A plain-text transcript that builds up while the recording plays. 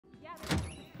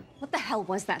What the hell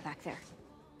was that back there?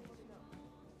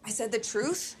 I said the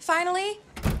truth, finally.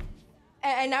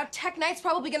 And now Tech Knight's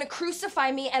probably gonna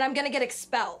crucify me and I'm gonna get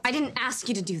expelled. I didn't ask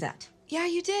you to do that. Yeah,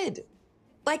 you did.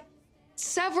 Like,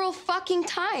 several fucking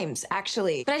times,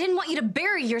 actually. But I didn't want you to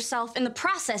bury yourself in the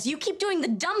process. You keep doing the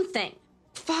dumb thing.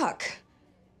 Fuck.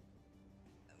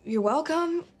 You're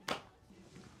welcome.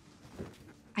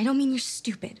 I don't mean you're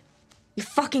stupid. You're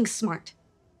fucking smart.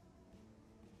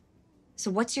 So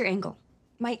what's your angle?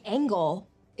 My angle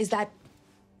is that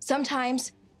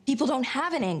sometimes people don't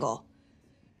have an angle.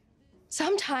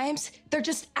 Sometimes they're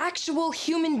just actual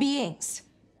human beings.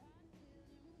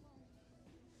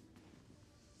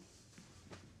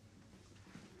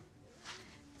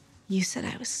 You said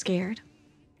I was scared.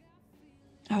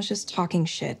 I was just talking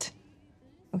shit.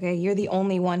 Okay, you're the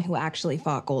only one who actually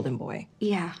fought Golden Boy.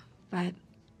 Yeah, but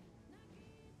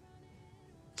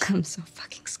I'm so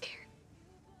fucking scared.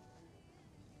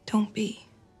 Don't be.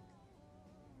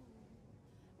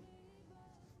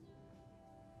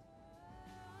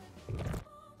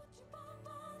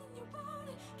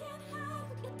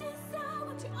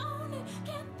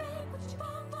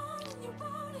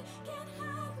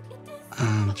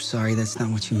 I'm sorry, that's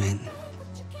not what you meant.